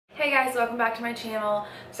guys, welcome back to my channel.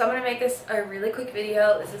 So I'm going to make this a really quick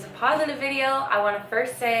video. This is a positive video. I want to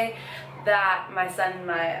first say that my son and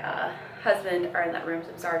my husband are in that room, so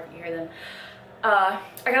I'm sorry if you hear them. I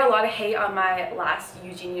got a lot of hate on my last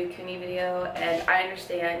Eugenia Cooney video, and I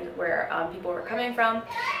understand where people were coming from,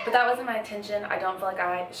 but that wasn't my intention. I don't feel like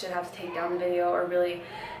I should have to take down the video or really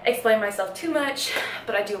explain myself too much,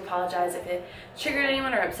 but I do apologize if it triggered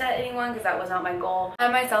anyone or upset anyone, because that was not my goal. I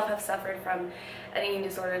myself have suffered from an eating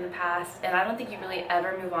disorder in the past, and I don't think you really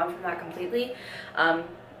ever move on from that completely.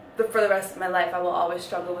 For the rest of my life, I will always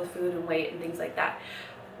struggle with food and weight and things like that.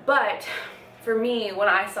 But for me, when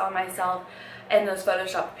I saw myself in those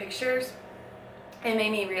Photoshop pictures, it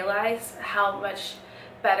made me realize how much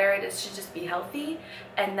better it is to just be healthy,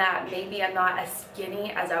 and that maybe I'm not as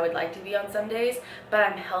skinny as I would like to be on some days, but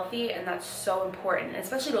I'm healthy, and that's so important,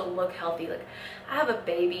 especially to look healthy. Like, I have a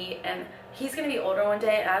baby and he's gonna be older one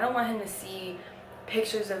day, and I don't want him to see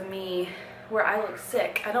pictures of me where I look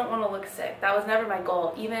sick. I don't want to look sick. That was never my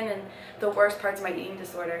goal. Even in the worst parts of my eating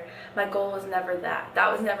disorder, my goal was never that. That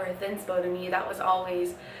was never a thinspo to me. That was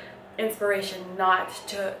always inspiration not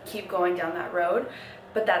to keep going down that road.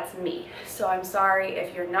 But that's me. So I'm sorry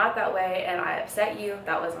if you're not that way and I upset you.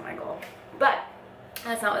 That wasn't my goal. But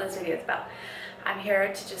that's not what this video is about. I'm here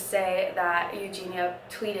to just say that Eugenia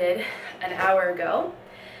tweeted an hour ago.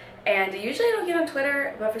 And usually I don't get on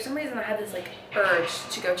Twitter, but for some reason I had this like urge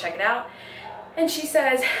to go check it out. And she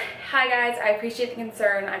says, "Hi guys, I appreciate the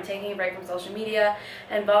concern. I'm taking a break from social media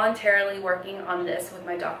and voluntarily working on this with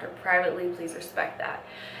my doctor privately. Please respect that."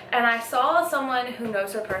 And I saw someone who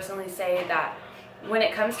knows her personally say that when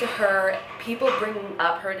it comes to her, people bringing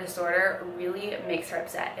up her disorder really makes her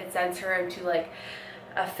upset. It sends her into like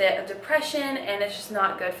a fit of depression, and it's just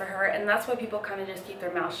not good for her, and that's why people kind of just keep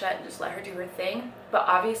their mouth shut and just let her do her thing. But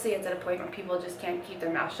obviously it's at a point where people just can't keep their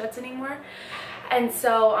mouth shuts anymore. And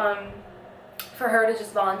so for her to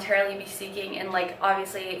just voluntarily be seeking, and like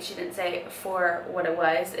obviously she didn't say for what it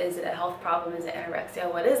was, is it a health problem, is it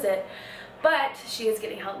anorexia, what is it, but she is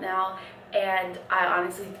getting help now. And I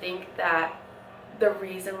honestly think that the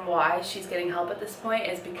reason why she's getting help at this point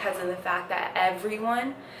is because of the fact that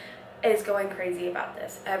everyone is going crazy about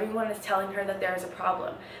this. Everyone is telling her that there is a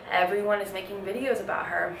problem. Everyone is making videos about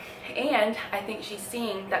her. And I think she's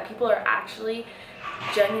seeing that people are actually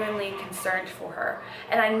genuinely concerned for her.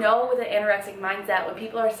 And I know with an anorexic mindset, when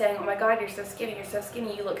people are saying, "Oh my God, you're so skinny,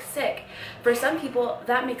 you look sick," for some people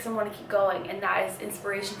that makes them want to keep going, and that is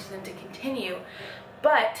inspiration to them to continue.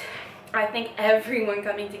 But I think everyone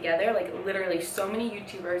coming together, like literally so many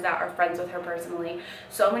YouTubers that are friends with her personally,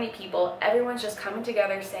 so many people, everyone's just coming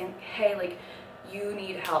together saying, "Hey, like, you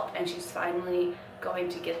need help," and she's finally going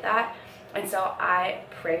to get that. And so I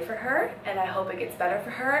pray for her, and I hope it gets better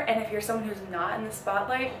for her. And if you're someone who's not in the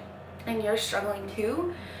spotlight and you're struggling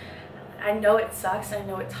too, I know it sucks, I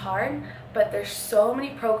know it's hard, but there's so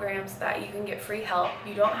many programs that you can get free help.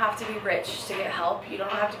 You don't have to be rich to get help. You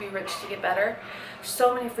don't have to be rich to get better.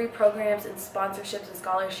 So many free programs and sponsorships and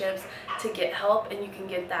scholarships to get help, and you can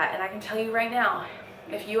get that. And I can tell you right now,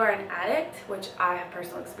 if you are an addict, which I have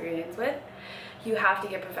personal experience with, you have to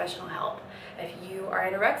get professional help. If you are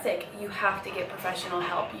anorexic, you have to get professional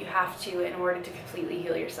help. You have to, in order to completely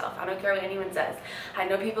heal yourself. I don't care what anyone says. I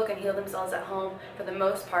know people can heal themselves at home for the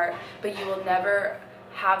most part, but you will never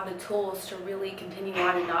have the tools to really continue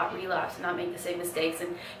on and not relapse, and not make the same mistakes.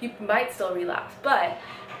 And you might still relapse, but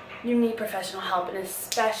you need professional help, and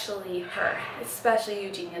especially her, especially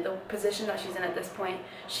Eugenia, the position that she's in at this point.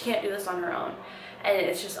 She can't do this on her own. And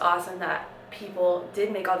it's just awesome that people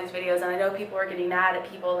did make all these videos, and I know people are getting mad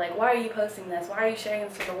at people like, "Why are you posting this? Why are you sharing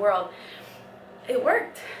this with the world?" It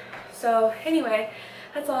worked. So anyway,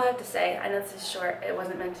 that's all I have to say. I know this is short. It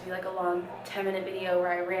wasn't meant to be like a long 10-minute video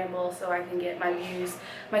where I ramble so I can get my views.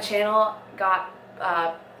 My channel got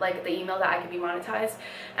like the email that I could be monetized,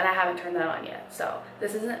 and I haven't turned that on yet. So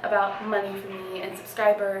this isn't about money for me and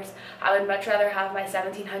subscribers. I would much rather have my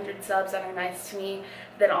 1,700 subs that are nice to me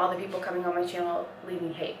than all the people coming on my channel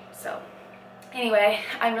leaving hate. So anyway,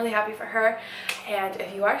 I'm really happy for her, and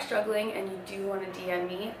if you are struggling and you do want to DM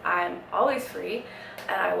me, I'm always free,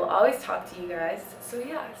 and I will always talk to you guys. So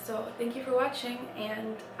yeah, so thank you for watching,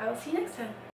 and I will see you next time.